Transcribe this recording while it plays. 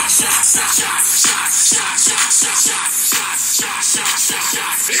Oh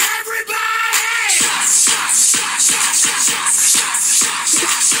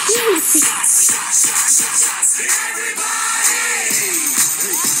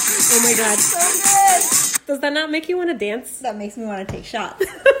my God. So good. Does that not make you want to dance? That makes me want to take shots.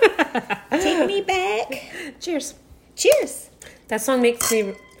 Take me back. Cheers. Cheers. That song makes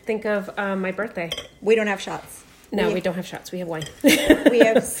me think of my birthday. We don't have shots. No, we don't have shots. We have wine. We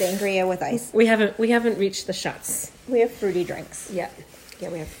have sangria with ice. We haven't reached the shots. We have fruity drinks. Yeah. Yeah,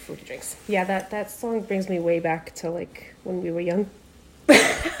 we have fruity drinks. Yeah, that song brings me way back to like when we were young.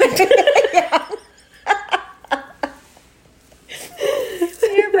 Yeah.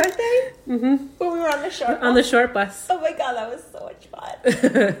 Your birthday? Mm-hmm. When we were on the short bus? On the short bus. Oh my God, that was so much fun.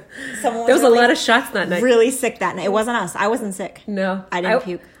 Someone There was really, a lot of shots that night. really sick that night. It wasn't us. I wasn't sick. No. I didn't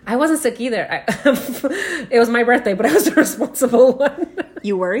puke. I wasn't sick either. It was my birthday, but I was the responsible one.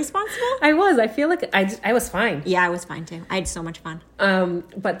 You were responsible? I was. I feel like I was fine. Yeah, I was fine too. I had so much fun.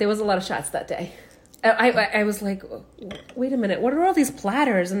 But there was a lot of shots that day. I was like, wait a minute, what are all these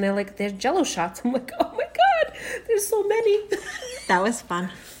platters? And they're like, they're Jell-O shots. I'm like, oh my God, there's so many. That was fun.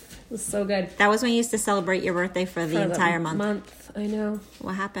 It was so good. That was when you used to celebrate your birthday for the entire month. I know.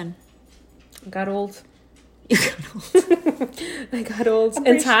 What happened? I got old. You got old. I got old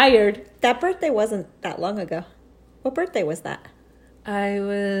and tired. That birthday wasn't that long ago. What birthday was that? It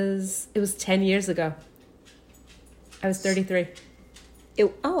was 10 years ago. I was 33. I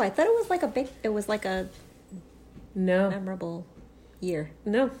thought it was like a No. memorable year.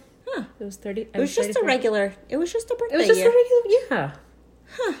 No. Huh. It was 30. It was just a birthday It was just year. a regular, yeah.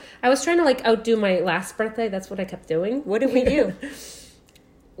 Huh. I was trying to like outdo my last birthday. That's what I kept doing. What did we do?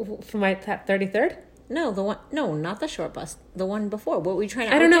 For my 33rd? No, not the short bus. The one before. What were we trying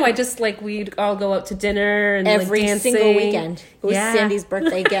to I don't know. outdo? I just like we'd all go out to dinner and Every like dancing. single weekend. It was Yeah. Sandy's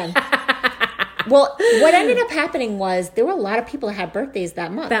birthday again. Well, what ended up happening was there were a lot of people that had birthdays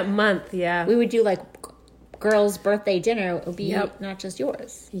that month. That month, yeah. We would do like girls' birthday dinner. It would be Yep. not just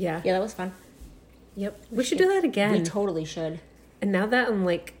yours. Yeah. Yeah, that was fun. Yep. We should do that again. We totally should. And now that I'm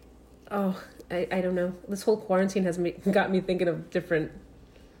like, I don't know. This whole quarantine has got me thinking of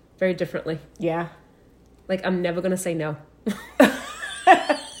very differently. Yeah. Like, I'm never going to say no.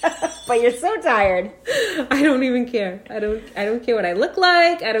 But you're so tired. I don't even care. I don't care what I look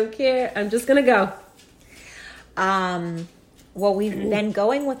like. I don't care. I'm just going to go. Well, we've been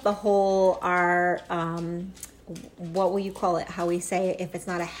going with the whole, what will you call it? How we say it, if it's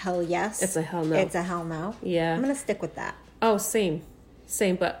not a hell yes. It's a hell no. It's a hell no. Yeah. I'm going to stick with that. Oh, same.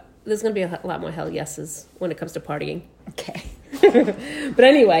 But there's going to be a lot more hell yeses when it comes to partying. Okay. But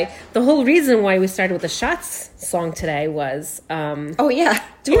anyway, the whole reason why we started with the shots song today was... Oh, yeah.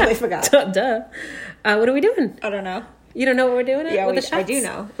 Totally forgot. Duh. What are we doing? I don't know. You don't know what we're doing with the shots? I do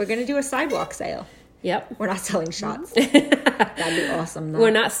know. We're going to do a sidewalk sale. Yep. We're not selling shots. That'd be awesome, though.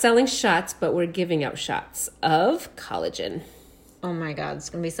 We're not selling shots, but we're giving out shots of collagen. Oh my God, it's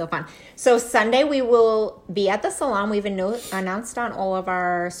going to be so fun. So Sunday we will be at the salon. We've announced on all of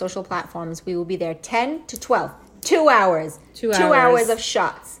our social platforms. We will be there 10 to 12. 2 hours. 2 2 hours of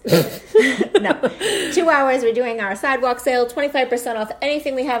shots. No. 2 hours. We're doing our sidewalk sale. 25% off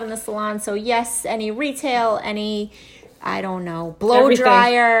anything we have in the salon. So yes, any retail, any, I don't know, blow Everything.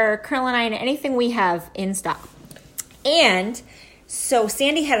 dryer, curling iron, anything we have in stock. And so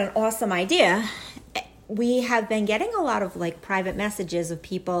Sandy had an awesome idea. We have been getting a lot of like private messages of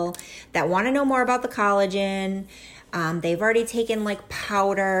people that want to know more about the collagen. They've already taken like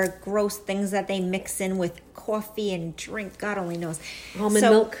powder, gross things that they mix in with coffee and drink. God only knows. Almond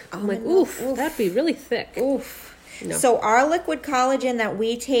milk. I'm like, oof, that'd be really thick. Oof. No. So our liquid collagen that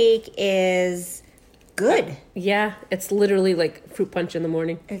we take is good. Yeah, it's literally like fruit punch in the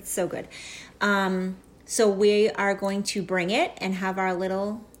morning. It's so good. So we are going to bring it and have our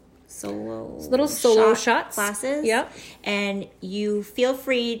little solo shots classes. Yep. And you feel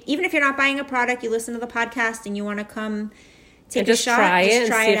free, even if you're not buying a product, you listen to the podcast and you want to come take a shot. Try it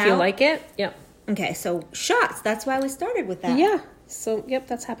and see if you out. like it. Yep. Okay, so shots. That's why we started with that. Yeah. So, yep,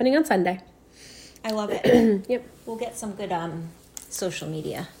 that's happening on Sunday. I love it. Yep. We'll get some good social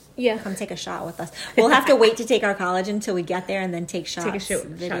media. Yeah. Come take a shot with us. We'll have to wait to take our collagen until we get there and then take shots. Take a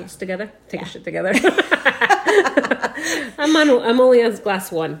shots together. Take Yeah. a shit together. I'm only on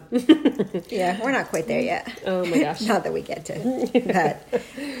glass 1. Yeah, we're not quite there yet. Oh my gosh. Not that we get to that.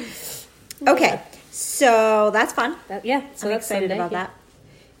 Okay, so that's fun. So I'm that's excited Sunday. about Yep. that.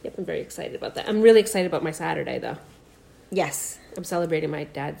 Yep, I'm very excited about that. I'm really excited about my Saturday though. Yes. I'm celebrating my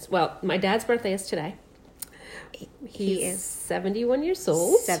dad's birthday is today. He is 71 years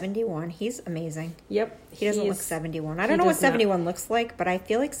old. 71. He's amazing. Yep. He doesn't look 71. I don't know what 71 looks like, but I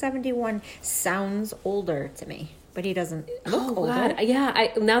feel like 71 sounds older to me. But he doesn't look older. God.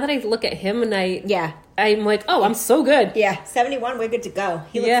 Yeah, now that I look at him and Yeah. I'm like, oh, I'm so good. Yeah, 71, we're good to go.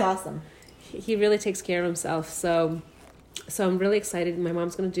 He looks awesome. He really takes care of himself. So I'm really excited. My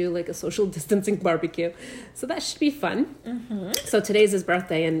mom's going to do like a social distancing barbecue. So that should be fun. Mm-hmm. So today's his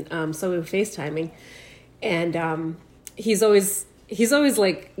birthday, and so we were FaceTiming. And he's always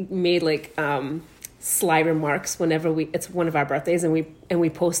like made like sly remarks whenever it's one of our birthdays, and we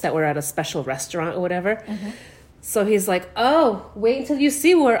post that we're at a special restaurant or whatever. Mm-hmm. So he's like, "Oh, wait until you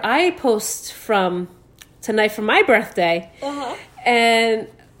see where I post from tonight for my birthday." Uh-huh. And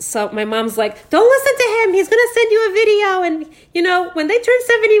so my mom's like, "Don't listen to him. He's gonna send you a video, and when they turn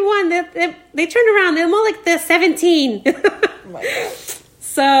 71, they turn around. They're more like they're 17." Oh my God.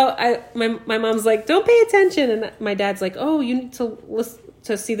 So my mom's like, "Don't pay attention," and my dad's like, "Oh, you need to listen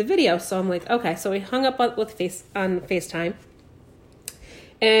to see the video." So I'm like, "Okay." So we hung up on FaceTime,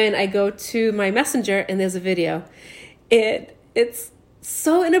 and I go to my messenger, and there's a video. It's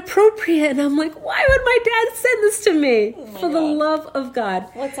so inappropriate, and I'm like, "Why would my dad send this to me?" For the love of God!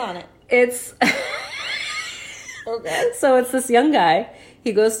 What's on it? It's okay. So it's this young guy.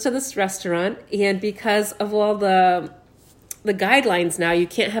 He goes to this restaurant, and because of all the guidelines now, you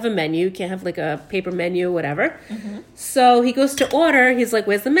can't have a menu, you can't have like a paper menu, whatever. Mm-hmm. So he goes to order. He's like,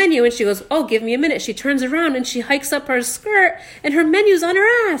 "Where's the menu?" And she goes, "Oh, give me a minute." She turns around and she hikes up her skirt, and her menu's on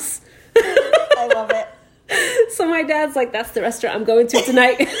her ass. I love it. So my dad's like, "That's the restaurant I'm going to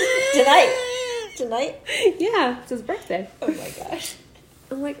tonight." Tonight? Yeah, it's his birthday. Oh my gosh.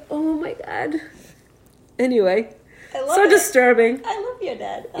 I'm like, "Oh my God." Anyway, I love so it. Disturbing. I love your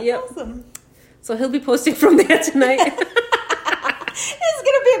dad. That's awesome. So he'll be posting from there tonight. There's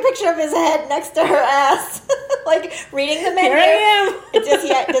gonna be a picture of his head next to her ass, like reading the menu. Here I am.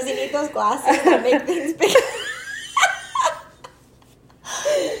 Does he need those glasses that make things bigger?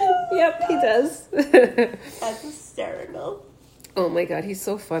 Yep, he does. That's hysterical. Oh my God, he's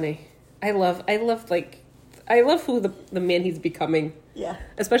so funny. I love who the man he's becoming. Yeah.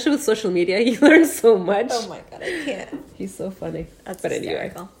 Especially with social media, he learns so much. Oh my God, I can't. He's so funny. That's but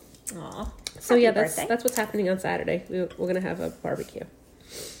hysterical. Anyway. Aw. So Happy yeah, birthday. that's what's happening on Saturday. We're gonna have a barbecue.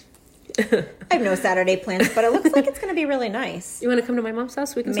 I have no Saturday plans, but it looks like it's going to be really nice. You want to come to my mom's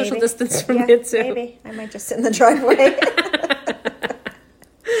house? We can Maybe. social distance from there too. Maybe. I might just sit in the driveway.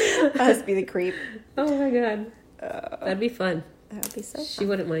 I'll just be the creep. Oh my God, that'd be fun. That would be so fun. She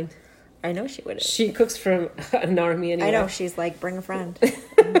wouldn't mind. I know she wouldn't. She cooks from an army anyway. I know. She's like, bring a friend.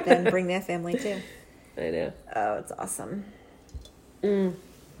 And then bring their family too. I know. Oh, it's awesome.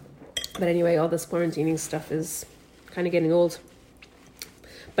 But anyway, all this quarantining stuff is kind of getting old.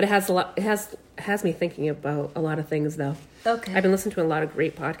 But it has me thinking about a lot of things, though. Okay. I've been listening to a lot of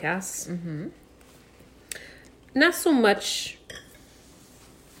great podcasts. Mm-hmm. Not so much.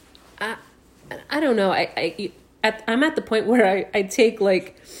 I don't know. I'm at the point where I take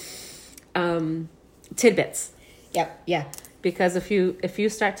like tidbits. Yep. Yeah. Because if you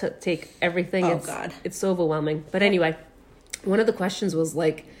start to take everything, it's so overwhelming. But anyway, one of the questions was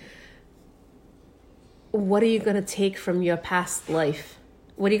like, what are you going to take from your past life?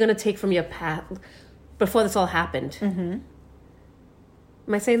 What are you going to take from your past before this all happened? Mm-hmm.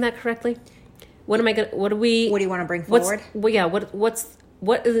 Am I saying that correctly? What do you want to bring forward?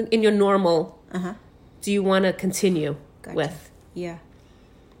 What is in your normal? Uh-huh. Do you want to continue with? Yeah.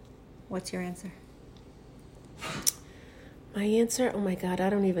 What's your answer? My answer? Oh my God, I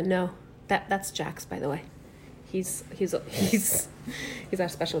don't even know. That's Jax, by the way. He's our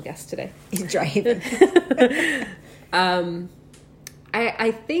special guest today. He's driving.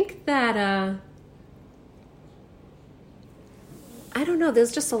 I think that I don't know.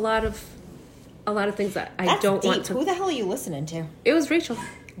 There's just a lot of things that I don't want to. Who the hell are you listening to? It was Rachel.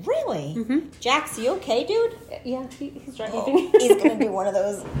 Really? Mm-hmm. Jax, you okay, dude? Yeah, he's driving. Oh, he's gonna do one of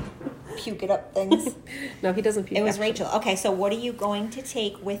those puke it up things. No, he doesn't puke. It was Rachel. Okay, so what are you going to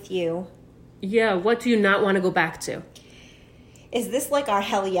take with you? Yeah, what do you not want to go back to? Is this like our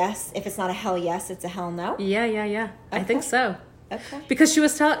hell yes? If it's not a hell yes, it's a hell no? Yeah. Okay. I think so. Okay. Because she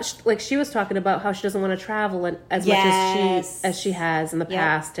was talking about how she doesn't want to travel as much as she has in the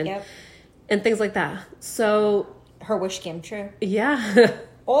past and things like that. So her wish came true. Yeah.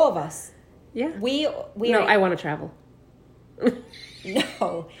 All of us. Yeah. We I want to travel.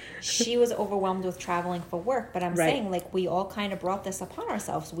 No, she was overwhelmed with traveling for work, but I'm saying like we all kind of brought this upon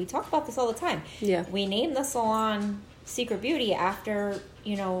ourselves. We talk about this all the time. Yeah. We named the salon Secret Beauty after,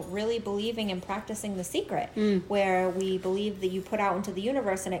 really believing and practicing the secret, where we believe that you put out into the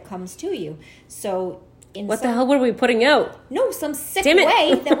universe and it comes to you. So in What the hell were we putting out? No, some sick Damn it.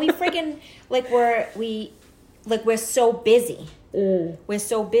 way that we friggin' we're so busy. We're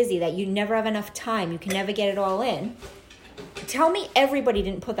so busy that you never have enough time. You can never get it all in. Tell me everybody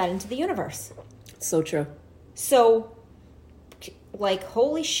didn't put that into the universe. So true. So, like,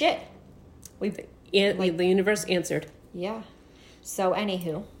 holy shit. The universe answered. Yeah. So,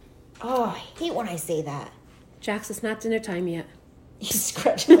 anywho. Oh, I hate when I say that. Jax, it's not dinner time yet. He's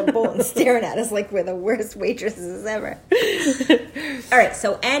scratching the bowl and staring at us like we're the worst waitresses ever. All right,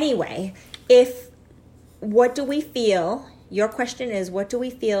 so anyway, what do we feel? Your question is, what do we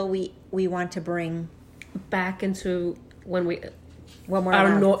feel we want to bring back into when we're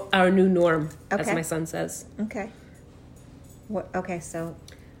our new norm, as Okay. my son says. Okay. Okay, so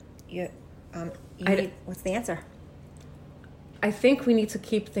what's the answer? I think we need to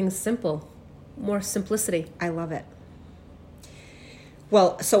keep things simple, more simplicity. I love it.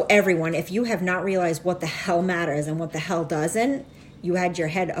 Well, so everyone, if you have not realized what the hell matters and what the hell doesn't, you had your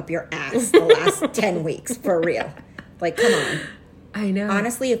head up your ass the last 10 weeks, for real. Like, come on. I know.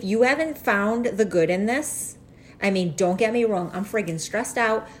 Honestly, if you haven't found the good in this, I mean, don't get me wrong. I'm friggin' stressed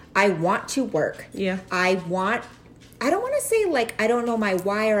out. I want to work. Yeah. I don't want to say, like, I don't know my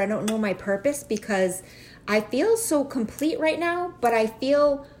why or I don't know my purpose, because I feel so complete right now, but I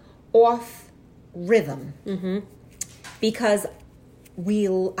feel off rhythm. Mm-hmm. Because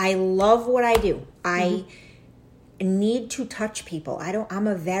I love what I do. I need to touch people. I'm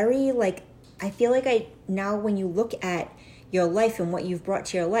a very, like, I feel like now when you look at your life and what you've brought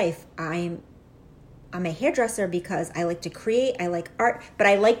to your life, I'm a hairdresser because I like to create, I like art, but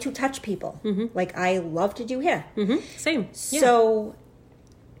I like to touch people. Mm-hmm. Like, I love to do hair. Mm-hmm. Same. Yeah. So,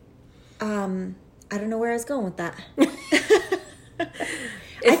 I don't know where I was going with that.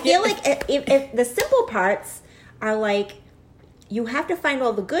 I feel like if the simple parts are like, you have to find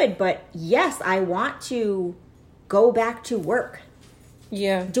all the good, but yes, I want to go back to work.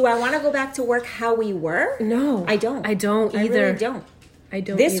 Yeah. Do I want to go back to work how we were? No. I don't. I don't either. I really don't. I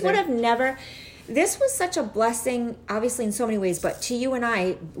don't This either. would have never... This was such a blessing, obviously in so many ways, but to you and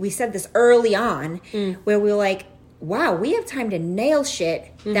I, we said this early on, where we were like, wow, we have time to nail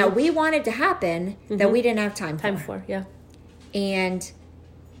shit that we wanted to happen that we didn't have time for. Yeah. And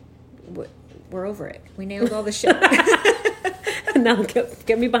we're over it. We nailed all the shit. Now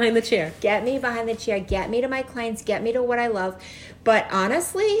get me behind the chair. Get me behind the chair. Get me to my clients. Get me to what I love. But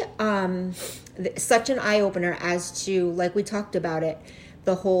honestly, such an eye-opener as to, like we talked about it,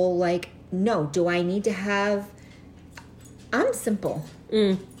 the whole, like, no, do I need to have... I'm simple.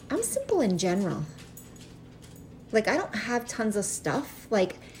 I'm simple in general. Like, I don't have tons of stuff.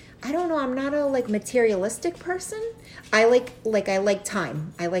 Like, I don't know. I'm not a, like, materialistic person. I like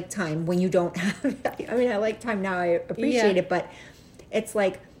time. I like time when you don't have... I mean, I like time now. I appreciate it. But it's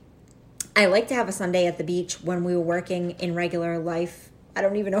like, I like to have a Sunday at the beach when we were working in regular life. I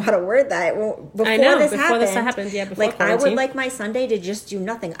don't even know how to word that. Before this happened, yeah. Like, quarantine. I would like my Sunday to just do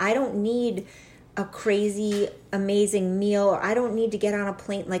nothing. I don't need a crazy, amazing meal, or I don't need to get on a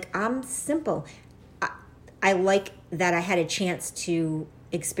plane. Like, I'm simple. I like that I had a chance to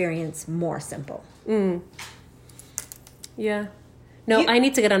experience more simple. Yeah. No, I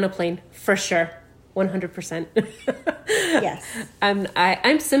need to get on a plane for sure. 100%. Yes.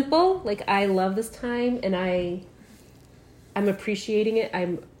 I'm simple. Like, I love this time, and I'm appreciating it.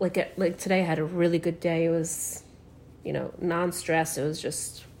 I'm like today I had a really good day. It was, non-stress. It was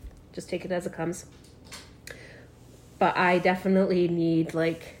just take it as it comes. But I definitely need,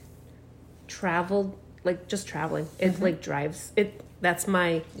 like, travel, like, just traveling. It like drives it. That's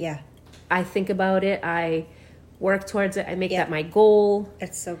my, I think about it. I work towards it. I make that my goal.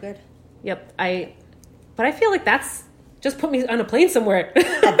 It's so good. Yep. But I feel like that's just put me on a plane somewhere.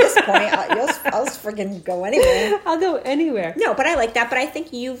 At this point, I'll friggin' go anywhere. I'll go anywhere. No, but I like that. But I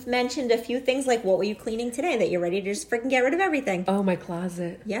think you've mentioned a few things, like, what were you cleaning today that you're ready to just friggin' get rid of everything? Oh, my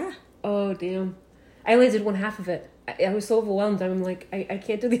closet. Yeah. Oh, damn. I only did one half of it. I was so overwhelmed. I'm like, I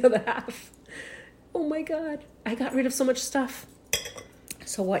can't do the other half. Oh, my God. I got rid of so much stuff.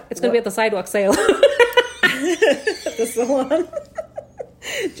 So what? It's going to be at the sidewalk sale. The salon.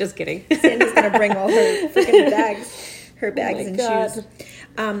 Just kidding. Sandy's going to bring all her freaking bags. Her bags and God.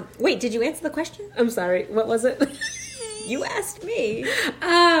 shoes. Wait, did you answer the question? I'm sorry. What was it? You asked me.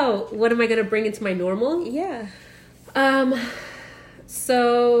 Oh, what am I going to bring into my normal? Yeah.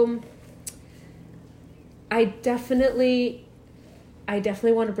 So I definitely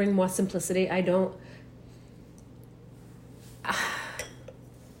want to bring more simplicity. I don't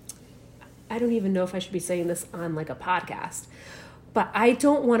even know if I should be saying this on, like, a podcast, but I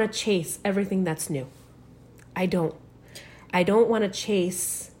don't want to chase everything that's new. I don't want to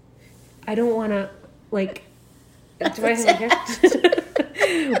chase. I don't want to Like, do I have a hair?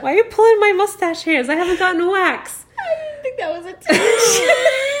 Why are you pulling my mustache hairs? I haven't gotten a wax. I didn't think that was a tweeze.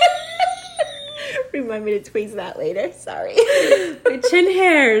 Remind me to tweeze that later. Sorry. My chin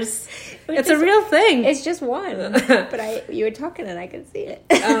hairs. It's a real thing. It's just one. But you were talking and I could see it.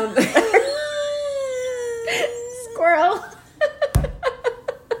 Squirrel.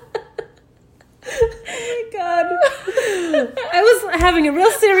 Oh my God. I was having a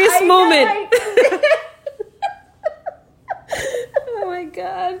real serious moment. Oh my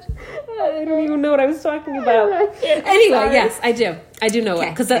God. I don't even know what I was talking about. Anyway, sorry. yes, I do. I do know it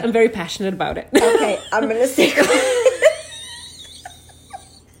because okay. I'm very passionate about it. Okay, I'm going to stay quiet.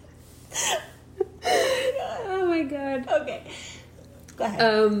 Oh my God. Okay. Go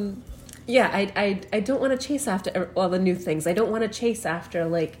ahead. Yeah, I don't want to chase after all the new things. I don't want to chase after,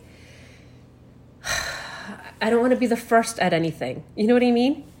 like, I don't want to be the first at anything. You know what I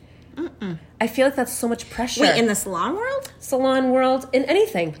mean? Mm-mm. I feel like that's so much pressure. Wait, in the salon world? Salon world, in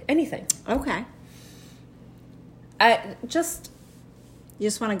anything. Okay. You You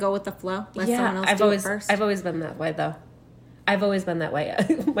just want to go with the flow? Let someone else do it first? I've always been that way, though. I've always been that way.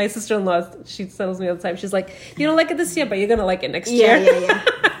 My sister-in-law, she tells me all the time, she's like, you don't like it this year, but you're going to like it next year.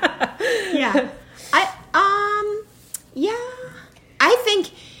 Yeah. I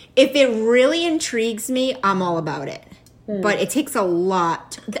think if it really intrigues me, I'm all about it. But it takes a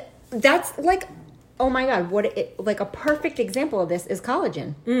lot. That's like, oh my God, like a perfect example of this is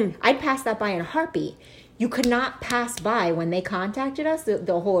collagen. I'd pass that by in a heartbeat. You could not pass by when they contacted us,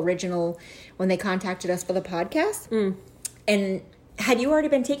 the whole original, when they contacted us for the podcast. And had you already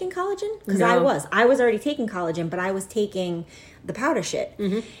been taking collagen? Because No. I was already taking collagen, but I was taking the powder shit.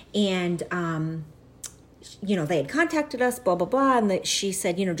 And, they had contacted us, blah, blah, blah. And she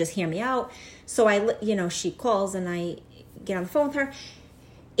said, just hear me out. So she calls and I get on the phone with her.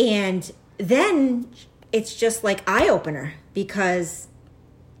 And then it's just like eye-opener because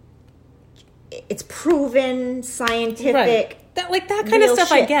it's proven, scientific. Right. That kind of real stuff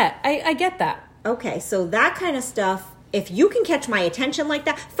shit. I get. I get that. Okay, so that kind of stuff, if you can catch my attention like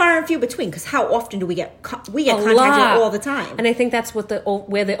that, far and few between, because how often do we get contacted all the time? And I think that's where the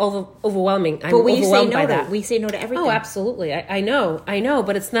overwhelming. I'm but we say overwhelmed no by to, that. we say no to everything. Oh, absolutely. I know,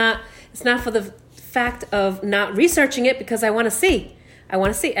 but it's not for the fact of not researching it because I want to see.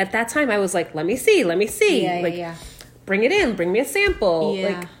 At that time, I was like, let me see. Yeah. Bring it in. Bring me a sample.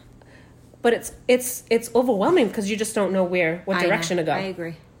 Yeah. But it's overwhelming because you just don't know what direction to go. I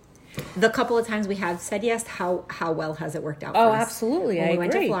agree. The couple of times we have said yes, how well has it worked out for Oh, us? absolutely. When I we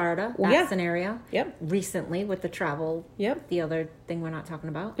went to agree. Florida, Well, that yeah. scenario. Yep. Recently with the travel. Yep. The other thing we're not talking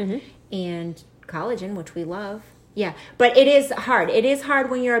about. Mm-hmm. And collagen, which we love. Yeah. But it is hard. It is hard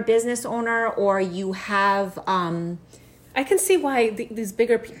when you're a business owner or you have... I can see why these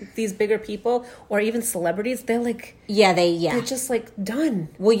bigger people or even celebrities, they're like... they're just like done.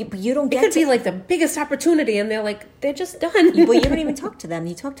 Well, you don't It get could be like the biggest opportunity, and they're just done. Well, you don't even talk to them.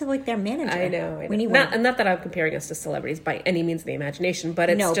 You talk to like their manager. I know. We need not that I'm comparing us to celebrities by any means of the imagination, but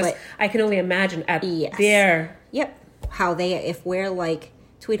it's I can only imagine at their... Yep. How if we're like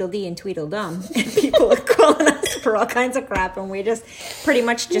Tweedledee and Tweedledum, and people are calling us for all kinds of crap, and we just pretty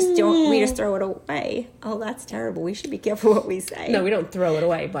much we just throw it away. Oh, that's terrible. We should be careful what we say. No, we don't throw it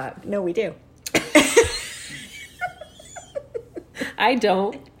away, but... No, we do. I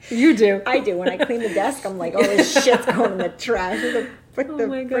don't. You do. I do. When I clean the desk, I'm like, oh, this shit's going in the trash. Who the frick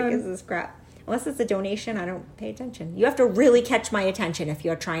is this crap? Unless it's a donation, I don't pay attention. You have to really catch my attention if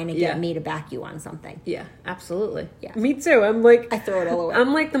you're trying to get me to back you on something. Yeah, absolutely. Yeah. Me too. I'm like... I throw it all away.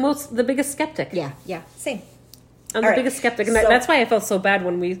 I'm like the biggest skeptic. Yeah, same. I'm the biggest skeptic. And that's why I felt so bad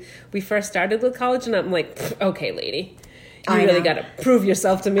when we first started with college, and I'm like, okay, lady. You really got to prove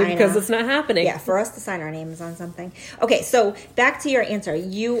yourself to me because it's not happening. Yeah, for us to sign our names on something. Okay, so back to your answer.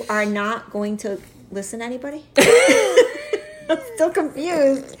 You are not going to listen to anybody? I'm still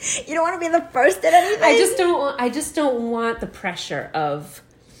confused. You don't want to be the first at anything? I just don't want the pressure of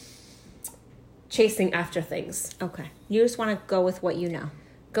chasing after things. Okay. You just want to go with what you know.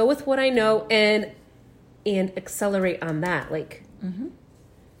 Go with what I know and accelerate on that. Like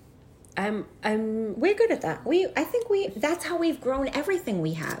we're good at that. I think that's how we've grown everything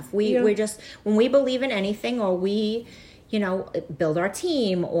we have. We're just, when we believe in anything or we, build our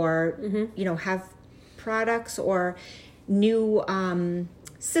team or, have products or new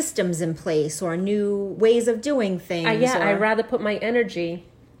systems in place or new ways of doing things. I'd rather put my energy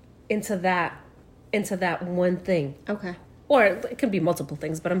into that one thing. Okay. Or it could be multiple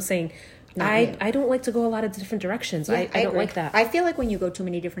things, but I'm saying I don't like to go a lot of different directions. Yeah, I don't like that. I feel like when you go too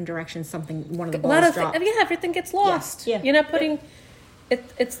many different directions, one of the balls drops. Everything gets lost. Yeah. You're not putting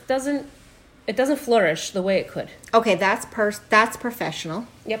it doesn't it doesn't flourish the way it could. Okay, that's professional.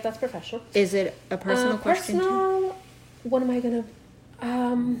 Yep, that's professional. Is it a personal question too? Personal, what am I gonna?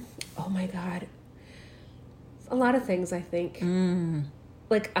 Oh my God, a lot of things. I think.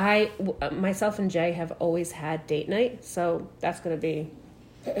 Like myself and Jay have always had date night, so that's gonna be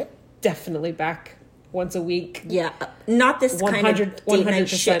definitely back once a week. Yeah, not this kind of date night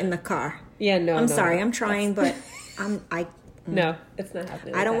shit in the car. Yeah, no. I'm sorry, I'm trying, but no, it's not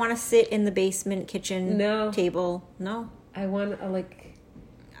happening. I don't want to sit in the basement kitchen table. No, I want to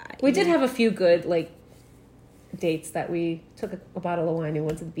we did have a few good dates that we took a bottle of wine and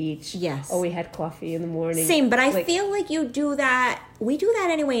went to the beach. Yes. Or we had coffee in the morning. Same, but I feel like you do that. We do that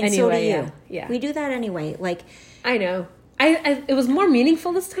anyway, and so do you. Yeah. We do that anyway. I know. I it was more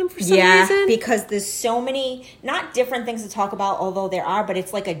meaningful this time for some reason. Because there's so many, not different things to talk about, although there are, but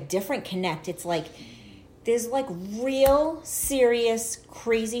it's like a different connect. It's like, there's real serious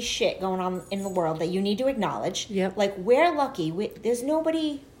crazy shit going on in the world that you need to acknowledge. Yep. We're lucky. There's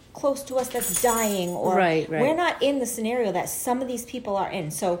nobody close to us that's dying, or right. We're not in the scenario that some of these people are in.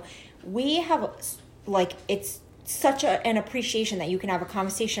 So we have it's such an appreciation that you can have a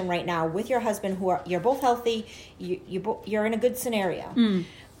conversation right now with your husband you're both healthy, you're in a good scenario.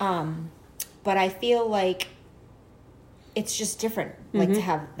 But I feel like it's just different, to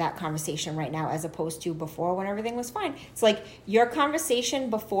have that conversation right now as opposed to before when everything was fine. It's like your conversation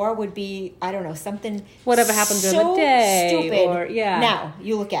before would be, I don't know, something whatever happened during the day, stupid. or Now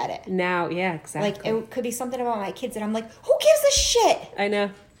you look at it. Now, yeah, exactly. It could be something about my kids, and I'm like, who gives a shit? I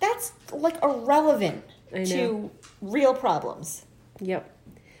know. That's irrelevant to real problems. Yep.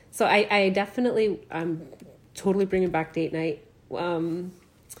 So I definitely totally bringing back date night.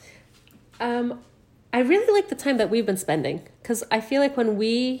 I really like the time that we've been spending, because I feel like when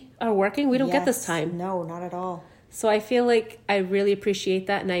we are working, we don't get this time. No, not at all. So I feel like I really appreciate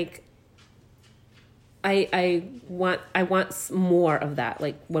that, and I want more of that,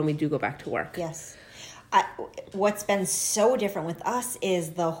 when we do go back to work. Yes. What's been so different with us is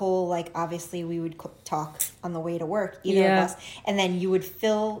the whole, obviously we would talk on the way to work, either of us, and then you would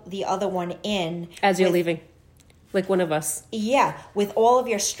fill the other one in. As you're leaving. One of us. Yeah, with all of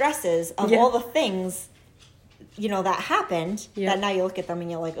your stresses of all the things, that happened, that now you look at them and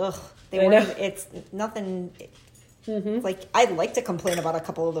you're like, ugh, it's nothing. Mm-hmm. I'd like to complain about a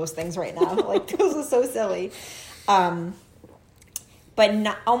couple of those things right now. Those are so silly. But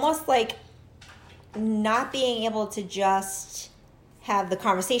almost not being able to just have the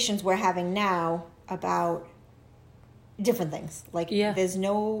conversations we're having now about different things. There's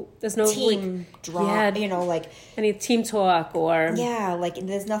no team drama, any team talk or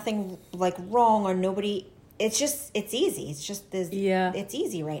there's nothing wrong or nobody. It's easy. It's just it's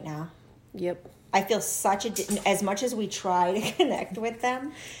easy right now. Yep. I feel as much as we try to connect with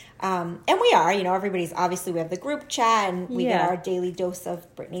them, and we are, everybody's obviously, we have the group chat and we get our daily dose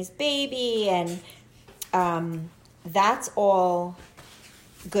of Brittany's baby, and that's all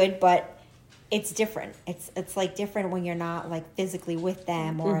good, but it's different. It's different when you're not physically with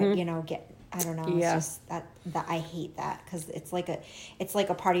them, or I don't know. Yeah. It's just that I hate that, because it's like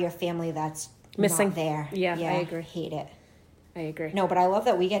a part of your family that's missing not there. Yeah, I agree. I hate it. I agree. No, but I love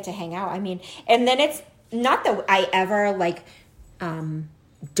that we get to hang out. I mean, and then it's not that I ever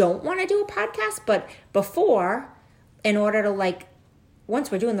don't want to do a podcast, but before, in order to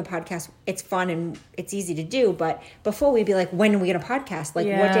once we're doing the podcast, it's fun and it's easy to do. But before, we'd be when are we going to podcast? What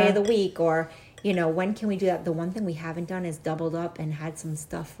day of the week? Or, when can we do that? The one thing we haven't done is doubled up and had some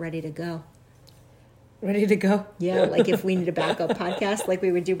stuff ready to go. Ready to go? Yeah, if we need a backup podcast like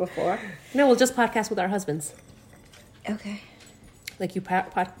we would do before. No, we'll just podcast with our husbands. Okay. You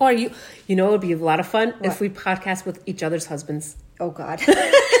or it would be a lot of fun if we podcast with each other's husbands. Oh, God.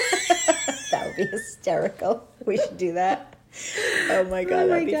 That would be hysterical. We should do that. Oh my God,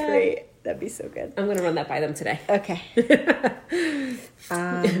 that'd be great. That'd be so good. I'm gonna run that by them today. Okay.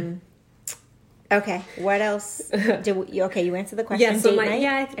 Okay. What else? You answered the question. Yeah. So date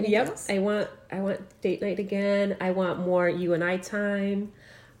night? Anything else? I want date night again. I want more you and I time.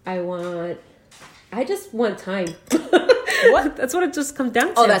 I just want time. What? That's what it just comes down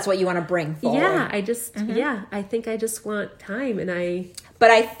to. Oh, that's what you want to bring forward. Yeah. I think I just want time,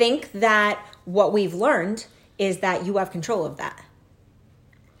 But I think that what we've learned is that you have control of that.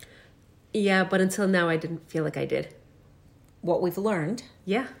 Yeah, but until now, I didn't feel like I did. What we've learned,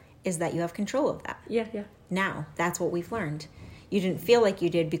 yeah, is that you have control of that. Yeah. Now, that's what we've learned. You didn't feel like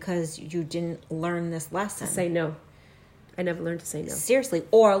you did because you didn't learn this lesson. To say no. I never learned to say no. Seriously.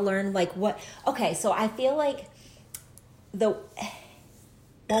 Or learn what... Okay, so I feel like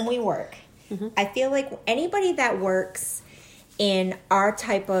when we work, I feel like anybody that works in our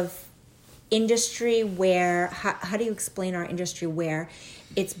type of industry where, how do you explain our industry where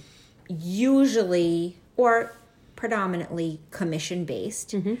it's usually or predominantly commission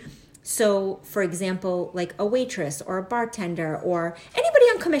based? So, for example, like a waitress or a bartender or anybody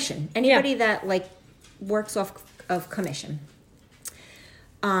on commission, anybody that like works off of commission.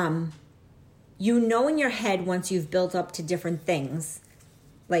 You know in your head once you've built up to different things,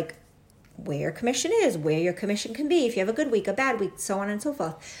 like where your commission is, where your commission can be, if you have a good week, a bad week, so on and so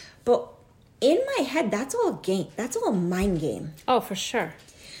forth. But in my head, that's all game. That's all mind game. Oh, for sure.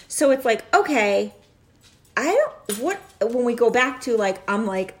 So it's like, okay, when we go back to like, I'm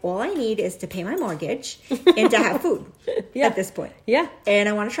like, all I need is to pay my mortgage and to have food at this point. Yeah. And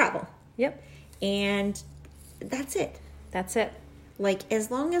I want to travel. Yep. And that's it. That's it. Like, as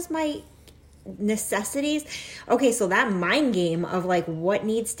long as my necessities, okay, so that mind game of like what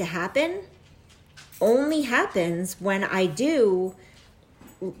needs to happen only happens when I do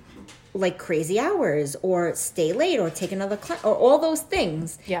like crazy hours or stay late or take another class or all those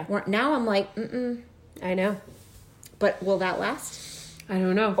things. Yeah. Now I'm like, I know. But will that last? I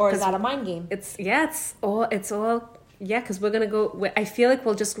don't know. Or is that a mind game? It's all, because we're going to go, I feel like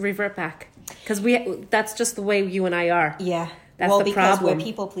we'll just revert back. Because that's just the way you and I are. Yeah. That's the because problem. we're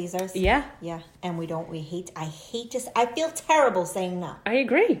people pleasers. Yeah. Yeah. And I feel terrible saying no. I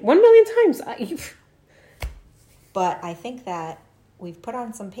agree. 1,000,000 times. But I think that we've put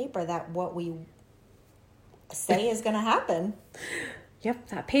on some paper that what we say is going to happen. Yep,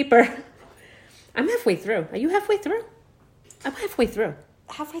 that paper. I'm halfway through. Are you halfway through? I'm halfway through.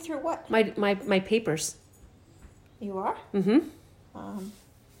 Halfway through what? My papers. You are?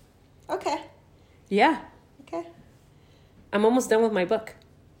 Okay. Yeah. Okay. I'm almost done with my book.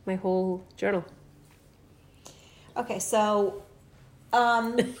 My whole journal. Okay, so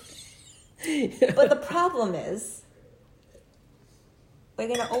but the problem is we're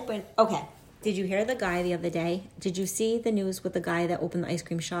going to open. Okay. Did you hear the guy the other day? Did you see the news with the guy that opened the ice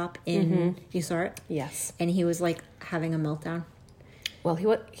cream shop in you saw it? Yes. And he was like having a meltdown. Well,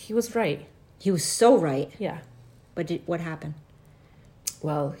 he was right. He was so right. Yeah. But what happened?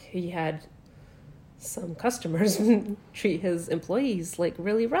 Well, he had some customers treat his employees like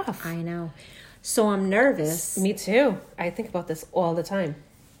really rough. I know. So I'm nervous. Me too. I think about this all the time.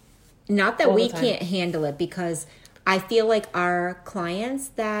 Not that we can't handle it, because I feel like our clients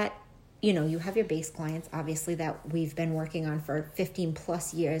that, you have your base clients, obviously, that we've been working on for 15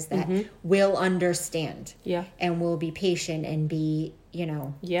 plus years that will understand. Yeah. And will be patient and be,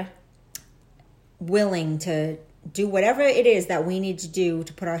 Yeah. willing to do whatever it is that we need to do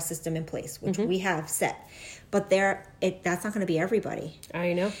to put our system in place, which we have set. But that's not going to be everybody.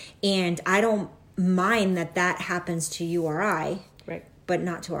 I know. And I don't mind that happens to you or I. Right. But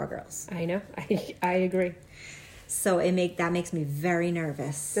not to our girls. I know. I agree. So that makes me very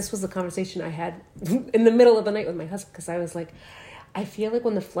nervous. This was the conversation I had in the middle of the night with my husband, because I was like, I feel like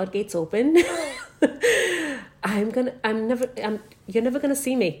when the floodgates open, you're never gonna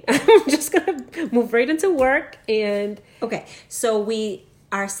see me. I'm just gonna move right into work. And okay, so we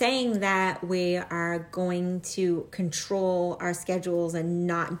are saying that we are going to control our schedules and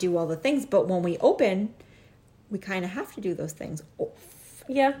not do all the things, but when we open, we kind of have to do those things.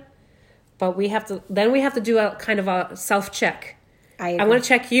 Yeah. But we have to do a kind of a self-check. I'm going to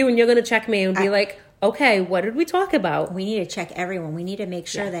check you and you're going to check me and be like, okay, what did we talk about? We need to check everyone. We need to make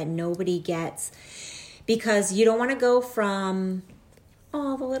sure that nobody gets, because you don't want to go from, the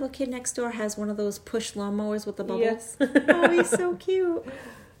little kid next door has one of those push lawnmowers with the bubbles. Yes. Oh, he's so cute.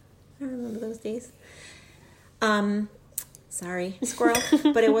 I remember those days. Sorry, squirrel,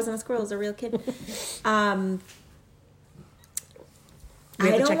 but it wasn't a squirrel, it was a real kid.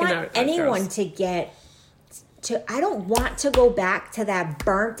 I don't want anyone to get I don't want to go back to that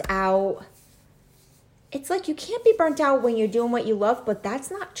burnt out. It's like you can't be burnt out when you're doing what you love, but that's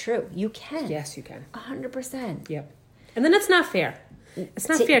not true. You can. Yes, you can. 100%. Yep. And then it's not fair. It's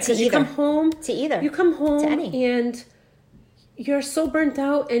not fair because you come home to either. You come home to any. And you're so burnt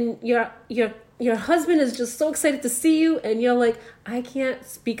out, and your husband is just so excited to see you, and you're like, I can't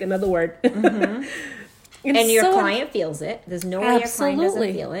speak another word. And your client feels it. There's no way your client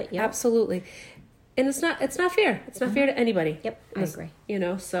doesn't feel it. Yep. Absolutely. And it's not fair. It's not fair to anybody. Yep, I agree.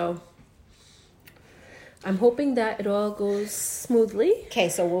 So I'm hoping that it all goes smoothly. Okay,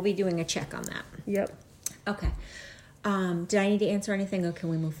 so we'll be doing a check on that. Yep. Okay. Did I need to answer anything, or can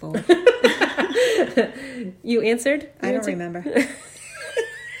we move forward? You answered? I don't remember.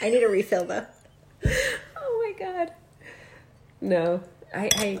 I need a refill, though. Oh, my God. No.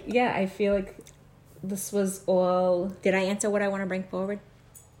 I feel like this was all... Did I answer what I want to bring forward?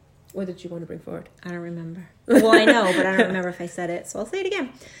 What did you want to bring forward? I don't remember. Well, I know, but I don't remember if I said it, so I'll say it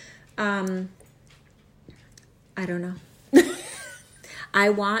again. I don't know. I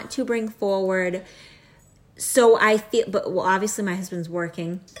want to bring forward, so I feel, but well, obviously my husband's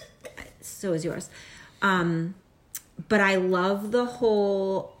working, so is yours. But I love the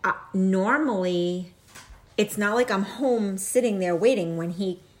whole, normally it's not like I'm home sitting there waiting when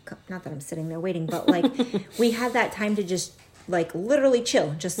not that I'm sitting there waiting, but like we had that time to just like literally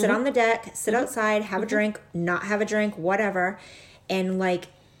chill, just sit on the deck, sit outside, have a drink, not have a drink, whatever. And like,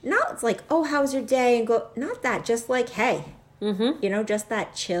 not it's like, oh, how's your day? And go, not that, just like, hey, just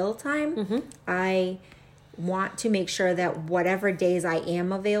that chill time. I want to make sure that whatever days I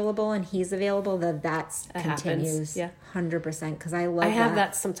am available and he's available, that continues. Happens. Yeah. 100%. Because I love that. I have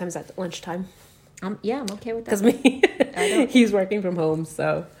that sometimes at lunchtime. Yeah, I'm okay with that. Because he's working from home,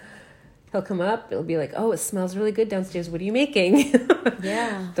 so he'll come up. It'll be like, oh, it smells really good downstairs. What are you making?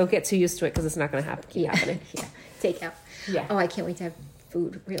 Yeah. Don't get too used to it because it's not going to keep happening. Yeah. Takeout. Yeah. Oh, I can't wait to have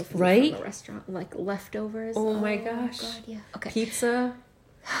real food right? from a restaurant, like leftovers. Oh my gosh. God, yeah. Okay. Pizza.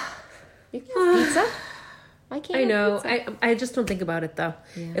 You can have pizza? Why can't I you know. have pizza? I just don't think about it though.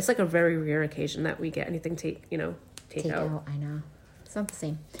 Yeah. It's like a very rare occasion that we get anything take out. I know. It's not the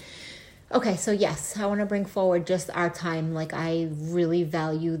same. Okay, so yes, I want to bring forward just our time. Like, I really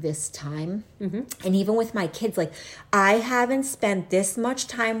value this time. And even with my kids, like, I haven't spent this much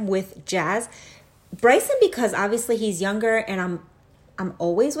time with Jazz. Bryson, because obviously he's younger and I'm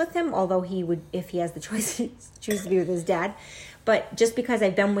always with him, although he would, if he has the choice, choose to be with his dad. But just because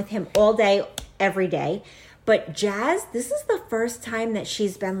I've been with him all day, every day. But Jazz, this is the first time that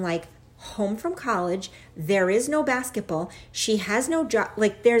she's been like, home from college, there is no basketball, she has no job,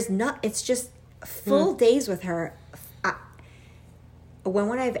 like there's not, it's just full days with her. When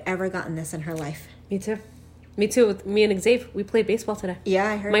would I have ever gotten this in her life? Me too. With me and Xavier, we played baseball today. Yeah,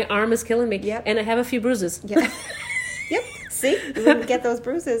 I heard. My arm is killing me. Yep. And I have a few bruises. Yep. Yep. See, you wouldn't get those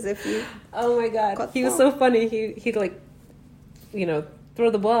bruises if you. Oh my God, he was so funny. He'd like, throw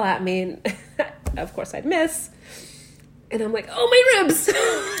the ball at me, and of course I'd miss. And I'm like, oh, my ribs.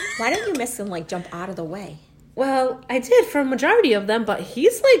 Why didn't you miss him, like, jump out of the way? Well, I did for a majority of them, but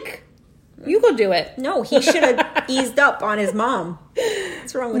he's like, you go do it. No, he should have eased up on his mom.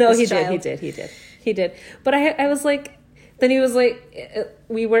 What's wrong with this child? He did. But I was like, then he was like,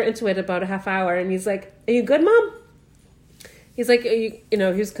 we were into it about a half hour, and he's like, are you good, Mom? He's like, he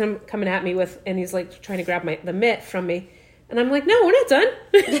was coming at me with, and he's like trying to grab the mitt from me. And I'm like, no, we're not done.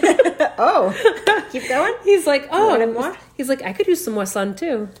 Oh, keep going. He's like, oh, more? He's like, I could use some more sun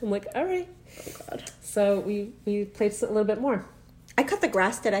too. I'm like, all right. Oh God. So we played a little bit more. I cut the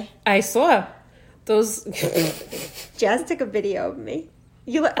grass today. I saw those. Jazz took a video of me.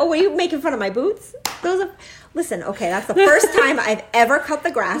 Were you making fun of my boots? Listen, okay, that's the first time I've ever cut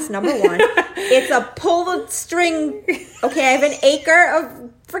the grass, number one. It's a pull the string. Okay, I have an acre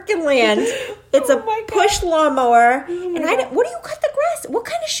of freaking land. It's a push lawnmower. And what do you cut the grass? What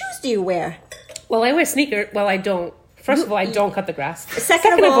kind of shoes do you wear? Well, I wear sneakers. Well, I don't. First of all, I don't cut the grass.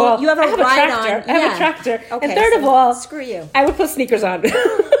 Second of all, you have a ride tractor. on. I have a tractor. Okay, and third of all, screw you. I would put sneakers on.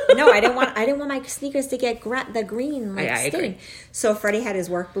 No, I didn't want my sneakers to get the green I stain. agree. So Freddie had his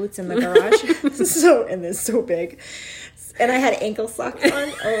work boots in the garage. And they're so big. And I had ankle socks on.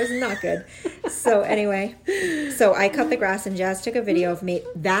 Oh, it was not good. So anyway, I cut the grass and Jazz took a video of me.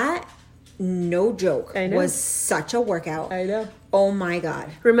 That, no joke, was such a workout. I know. Oh my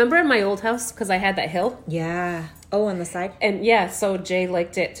God. Remember in my old house, because I had that hill? Yeah. Oh, on the side? And so Jay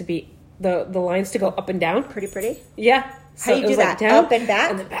liked it to be, the lines to go up and down. Pretty? Yeah. So how do you do that? Down, up and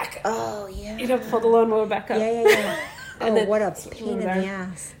back? And then back. Oh, yeah. Pull the lawnmower back up. Yeah. And then what a pain in the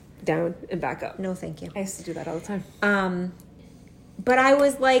ass. Down and back up. No, thank you. I used to do that all the time. But I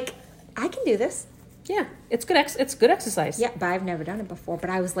was like, I can do this. Yeah, it's good. It's good exercise. Yeah, but I've never done it before.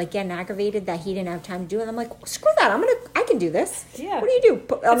 But I was like getting aggravated that he didn't have time to do it. And I'm like, screw that. I can do this. Yeah. What do you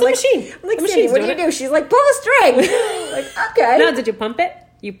do? I'm like, machine. I'm like, Sandy, what do you do? She's like, pull the string. Like, okay. No, did you pump it?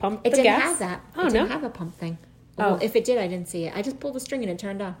 You pumped the gas? It didn't have that. Oh, it didn't have a pump thing. Well, if it did, I didn't see it. I just pulled the string and it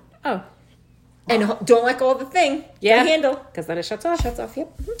turned on. Oh. And don't let go of the thing. Yeah. The handle. Because then it shuts off. Shuts off,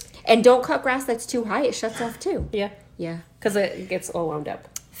 yep. And don't cut grass that's too high. It shuts off too. Yeah. Yeah. Because it gets all wound up.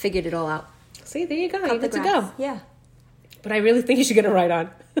 Figured it all out. See, there you go. Cut You get to grass. go. Yeah. But I really think you should get a ride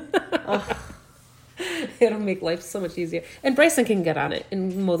on. It'll make life so much easier. And Bryson can get on it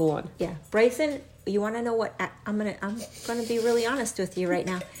and mow the lawn. Yeah. Bryson, you want to know what? I'm gonna be really honest with you right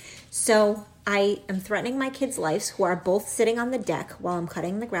now. So I am threatening my kids' lives, who are both sitting on the deck while I'm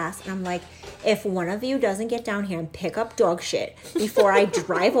cutting the grass. And I'm like, if one of you doesn't get down here and pick up dog shit before I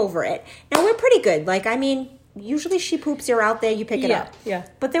drive over it. Now, we're pretty good. Like, I mean, usually she poops, you're out there, you pick it up. Yeah.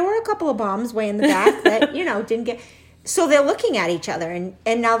 But there were a couple of bombs way in the back that, didn't get. so they're looking at each other,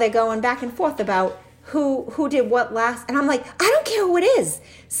 and now they're going back and forth about who did what last. And I'm like, I don't care who it is.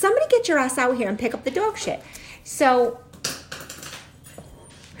 Somebody get your ass out here and pick up the dog shit. So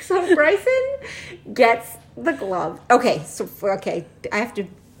Bryson gets the glove. Okay, I have to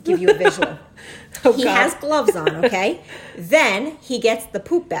give you a visual. He has gloves on, okay? Then he gets the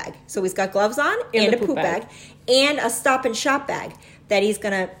poop bag. So he's got gloves on and a poop bag and a Stop and Shop bag that he's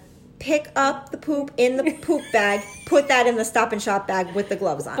going to pick up the poop in the poop bag, put that in the Stop and Shop bag with the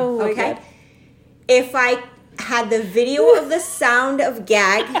gloves on, okay? God. If I had the video of the sound of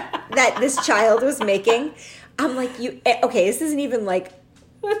gag that this child was making, I'm like, okay, this isn't even like,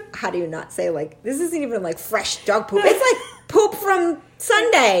 how do you not say like, this isn't even like fresh dog poop. It's like poop from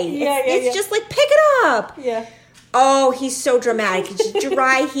Sunday. It's just like, pick it up. Yeah. Oh, he's so dramatic. He's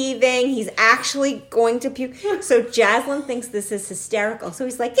dry heaving. He's actually going to puke. So Jaslyn thinks this is hysterical. So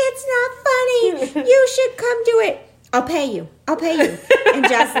he's like, it's not funny. You should come do it. I'll pay you. And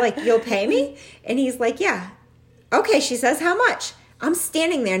Jaslyn's like, you'll pay me? And he's like, yeah. Okay, she says, how much? I'm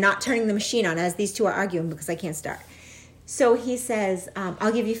standing there not turning the machine on as these two are arguing because I can't start. So he says,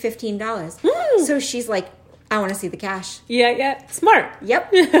 I'll give you $15. So she's like, I want to see the cash. Yeah. Smart.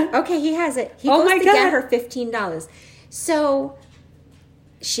 Yep. Okay, he has it. He goes to get her $15. So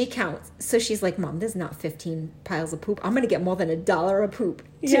she counts. So she's like, Mom, there's not 15 piles of poop. I'm going to get more than $1 a poop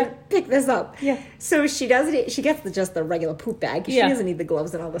to pick this up. Yeah. So she does it. She gets just the regular poop bag. She doesn't need the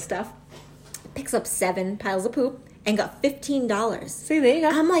gloves and all the stuff. Picks up 7 piles of poop and got $15. See, there you go.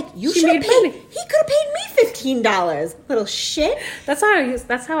 I'm like, you should have paid. He could have paid me $15. Little shit. That's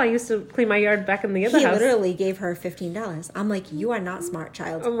how I used to clean my yard back in the other house. He literally gave her $15. I'm like, you are not smart,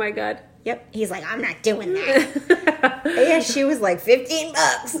 child. Oh my God. Yep. He's like, I'm not doing that. Yeah, she was like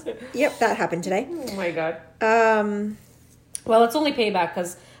 $15. Yep, that happened today. Oh my God. Well, it's only payback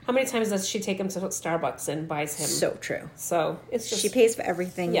because how many times does she take him to Starbucks and buys him? So true. So it's just, she pays for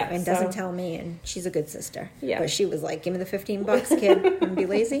everything and doesn't tell me, and she's a good sister. Yeah. But she was like, give me the $15, kid, and be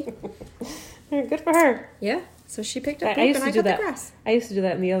lazy. Good for her. Yeah. So she picked up poop and I cut the grass. I used to do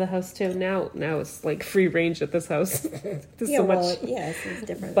that in the other house too. Now it's like free range at this house. There's so much. It's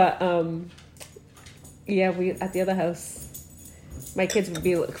different. But we at the other house, my kids would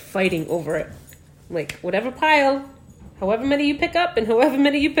be like fighting over it. Like whatever pile, however many you pick up, and however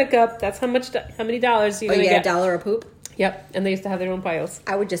many you pick up, that's how many dollars you're gonna get. $1 a poop. Yep, and they used to have their own piles.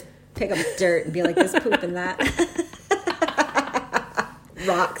 I would just pick up dirt and be like, this poop and that.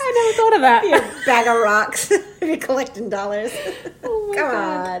 Rocks. I never thought of that. Yeah, bag of rocks. You're collecting dollars. Oh my Come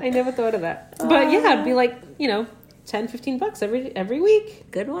God. on. I never thought of that. But yeah, it'd be like, $10-15 every week.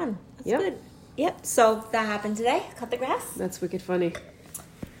 Good one. That's good. Yep. So that happened today. Cut the grass. That's wicked funny.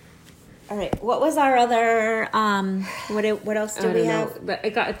 All right. What was our other? What else do we have? But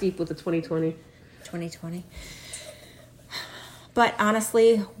it got deep with the 2020. 2020. But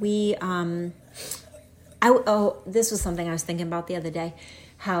honestly, we this was something I was thinking about the other day.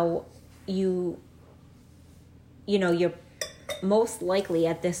 How you're most likely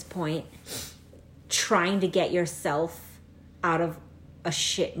at this point trying to get yourself out of a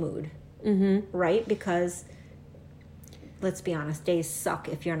shit mood, right? Because let's be honest, days suck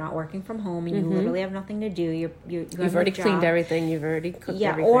if you're not working from home and you literally have nothing to do. You've already cleaned everything. You've already cooked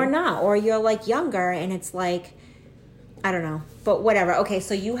everything. Or not. Or you're like younger and it's like, I don't know. But whatever. Okay,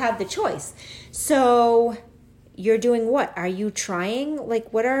 so you have the choice. So you're doing what? Are you trying?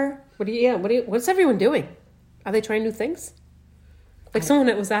 Like, what's everyone doing? Are they trying new things? Like someone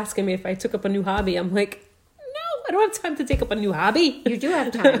that was asking me if I took up a new hobby. I'm like, no, I don't have time to take up a new hobby. You do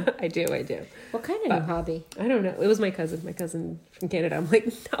have time. I do. What kind of new hobby? I don't know. It was my cousin from Canada. I'm like,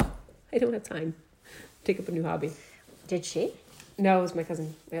 no, I don't have time to take up a new hobby. Did she? No, it was my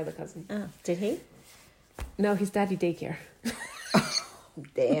other cousin. Oh, did he? No, he's daddy daycare.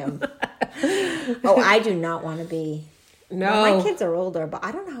 Damn. I do not want to be. No. Well, my kids are older, but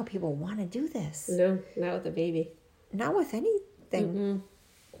I don't know how people want to do this. No, not with a baby. Not with anything.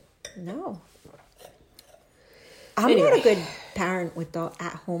 No. I'm Anyway. not a good parent with the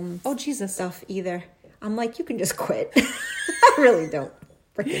at-home Jesus stuff either. I'm like, you can just quit. I really don't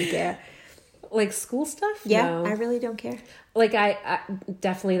freaking care. Like school stuff? Yeah, no. I really don't care. Like I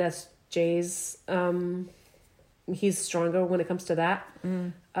definitely that's Jay's. He's stronger when it comes to that.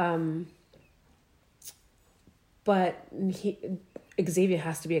 But Xavier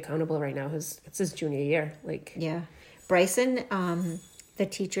has to be accountable right now. It's his junior year. Like yeah, Bryson. The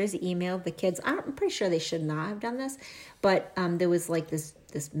teachers emailed the kids. I'm pretty sure they should not have done this, but there was like this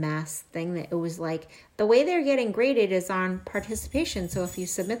mass thing that it was like the way they're getting graded is on participation. So if you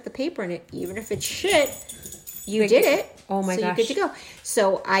submit the paper and even if it's shit, you did it. Oh my gosh. So you're good to go.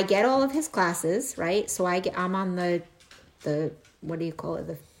 So I get all of his classes, right? So I'm on the what do you call it?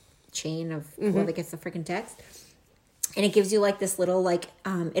 The chain of whoever gets the freaking text. And it gives you like this little like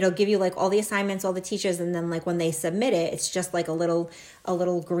it'll give you like all the assignments, all the teachers, and then like when they submit it, it's just like a little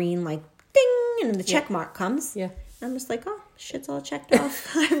green like ding, and the check mark comes. Yeah. I'm just like, oh, shit's all checked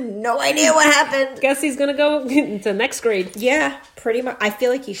off. I have no idea what happened. Guess he's gonna go into next grade. Yeah, pretty much. I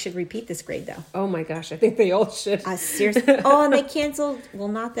feel like he should repeat this grade though. Oh my gosh, I think they all should. Seriously. Oh, and they canceled. Well,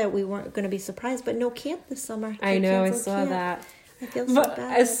 not that we weren't going to be surprised, but no camp this summer. I know, I saw that. I feel so But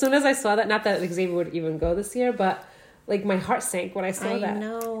bad. as soon as I saw that, not that Xavier would even go this year, but like my heart sank when I saw that. I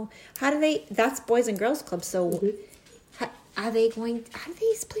know. How do they? That's Boys and Girls Club. So, are they going? How are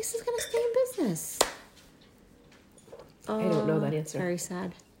these places going to stay in business? I don't know that answer. Very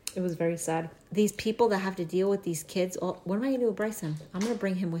sad. It was very sad. These people that have to deal with these kids. Oh, what am I going to do with Bryson? I'm going to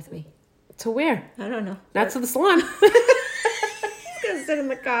bring him with me. To where? I don't know. Not to the salon. He's going to sit in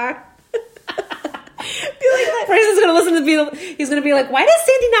the car. Bryson's gonna listen to the. He's gonna be like, "Why does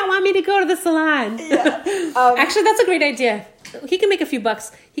Sandy not want me to go to the salon?" Yeah. Actually, that's a great idea. He can make a few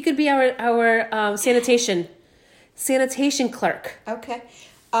bucks. He could be our sanitation clerk. Okay.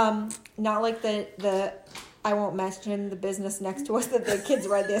 Not like the I won't mention the business next to us that the kids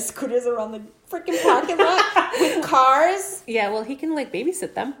ride their scooters around the freaking parking lot with cars. Yeah, well, he can like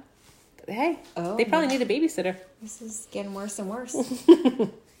babysit them. Hey, they probably need a babysitter. This is getting worse and worse.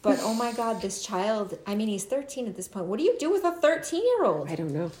 But oh my God, this child, I mean, he's 13 at this point. What do you do with a 13-year-old? I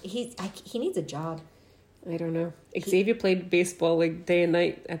don't know. He needs a job. I don't know. Xavier played baseball like day and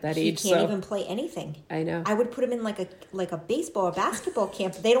night at that age. He can't even play anything. I know. I would put him in like a baseball or basketball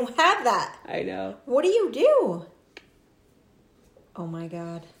camp. They don't have that. I know. What do you do? Oh my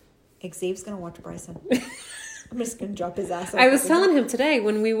God. Xavier's going to watch Bryson. I'm just going to drop his ass. I was telling him today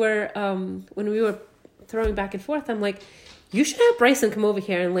when we were throwing back and forth, I'm like, you should have Bryson come over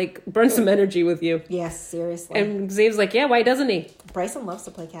here and like burn some energy with you. Yes, seriously. And Xavier's like, yeah, why doesn't he? Bryson loves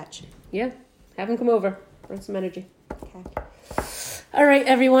to play catch. Yeah, have him come over, burn some energy. Okay. All right,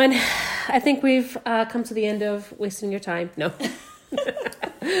 everyone. I think we've come to the end of wasting your time. No.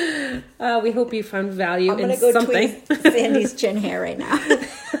 We hope you found value in something. Tweet Sandy's chin hair right now.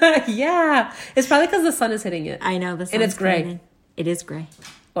 Yeah, it's probably because the sun is hitting it. I know the sun. And it's gray. Shining. It is gray.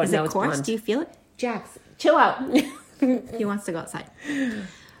 Oh, Is now it it's coarse? blonde. Do you feel it? Jax, chill out. He wants to go outside.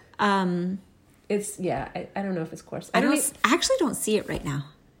 It's I don't know if it's coarse. I actually don't see it right now.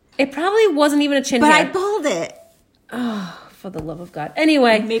 It probably wasn't even a chin But hair. I balled it. Oh, for the love of God.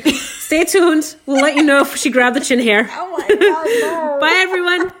 Anyway, Maybe. stay tuned. We'll let you know if she grabbed the chin hair. Oh my God, no. Bye,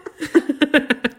 everyone.